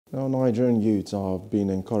Now, Nigerian youths are being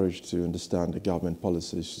encouraged to understand the government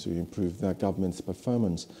policies to improve their government's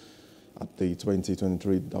performance. At the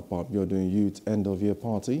 2023 Dapabiodun Youth End-of-Year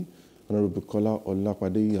Party, Honorable Kola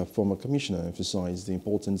Olapade, a former commissioner, emphasized the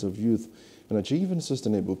importance of youth in achieving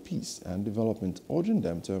sustainable peace and development, urging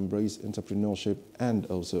them to embrace entrepreneurship and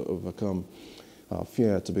also overcome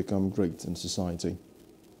fear to become great in society.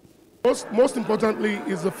 Most importantly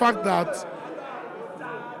is the fact that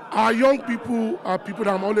our young people are people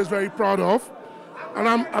that I'm always very proud of.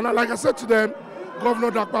 And like I said to them,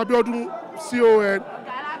 Governor Dapabiodun, CON,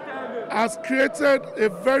 has created a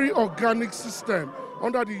very organic system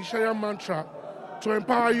under the Nigerian mantra to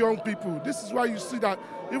empower young people. This is why you see that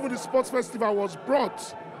even the sports festival was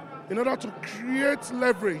brought in order to create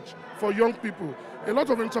leverage for young people. A lot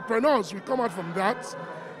of entrepreneurs will come out from that,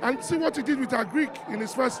 and see what he did with Agric in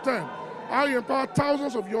his first term, how he empowered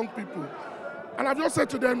thousands of young people. And I've just said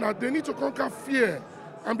to them that they need to conquer fear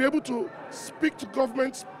and be able to speak to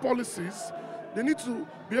government policies. They need to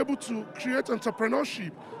be able to create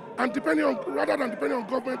entrepreneurship, and rather than depending on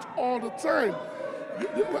government all the time.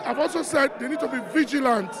 I've also said they need to be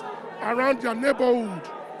vigilant around their neighborhood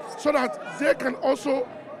so that they can also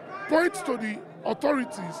point to the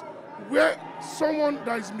authorities where someone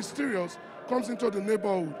that is mysterious comes into the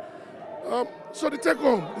neighborhood. So the take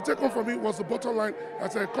home for me was the bottom line. I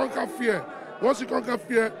said conquer fear. Once you conquer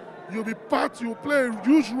fear, you'll play a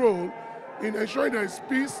huge role in ensuring there is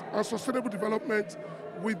peace and sustainable development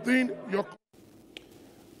within your country.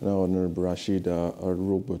 Now, Honorable Rashid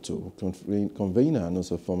Roboto, convener and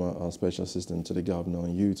also former special assistant to the governor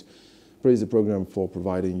on youth, praised the program for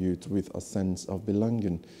providing youth with a sense of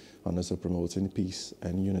belonging and also promoting peace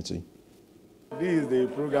and unity. This is the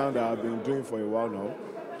program that I've been doing for a while now.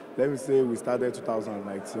 Let me say we started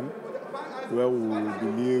 2019, where we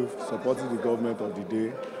believe supporting the government of the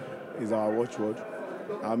day is our watchword,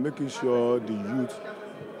 and making sure the youth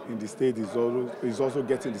in the state is also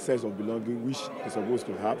getting the sense of belonging which they're supposed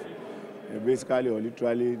to have, basically or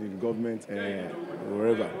literally in the government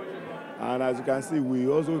wherever. And as you can see, we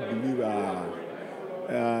also believe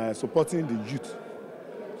supporting the youth,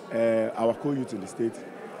 our co-youth in the state,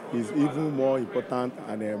 is even more important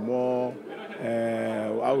and more,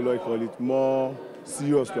 how would I call it, more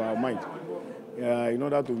serious to our mind, in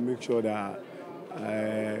order to make sure that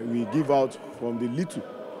we give out from the little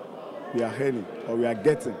we are earning or we are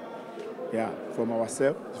getting, from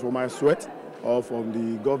ourselves, from our sweat, or from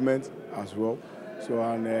the government as well. So,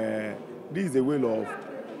 and this is a way of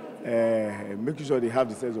making sure they have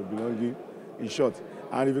the sense of belonging, in short.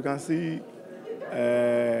 And if you can see,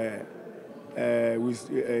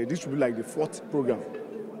 this should be like the fourth program,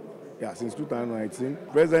 since 2019.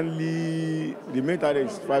 Presently, the main target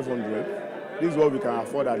is 500. This is what we can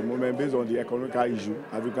afford at the moment based on the economical issue,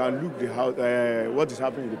 and we can look what is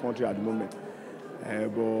happening in the country at the moment.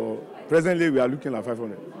 But presently, we are looking at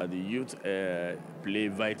 500. The youth play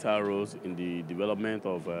vital roles in the development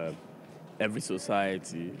of every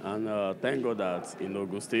society, and thank God that in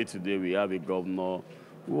Ogun State today we have a governor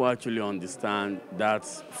who actually understands that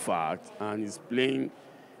fact and is playing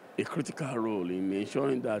a critical role in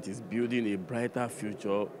ensuring that he's building a brighter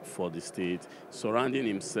future for the state, surrounding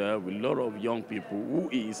himself with a lot of young people who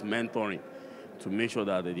he is mentoring to make sure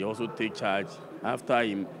that they also take charge. After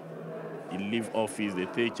he leaves office, they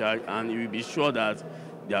take charge, and he will be sure that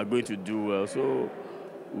they are going to do well. So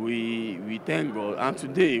we thank God. And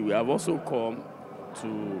today we have also come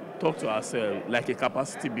to talk to ourselves like a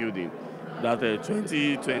capacity building, that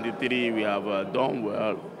 2023 we have done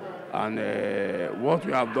well. And what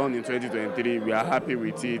we have done in 2023, we are happy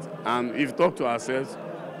with it. And if we talk to ourselves,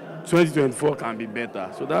 2024 can be better.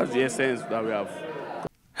 So that's the essence that we have.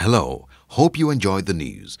 Hello, hope you enjoyed the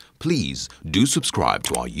news. Please do subscribe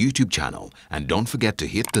to our YouTube channel and don't forget to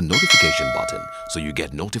hit the notification button so you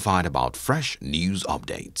get notified about fresh news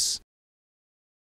updates.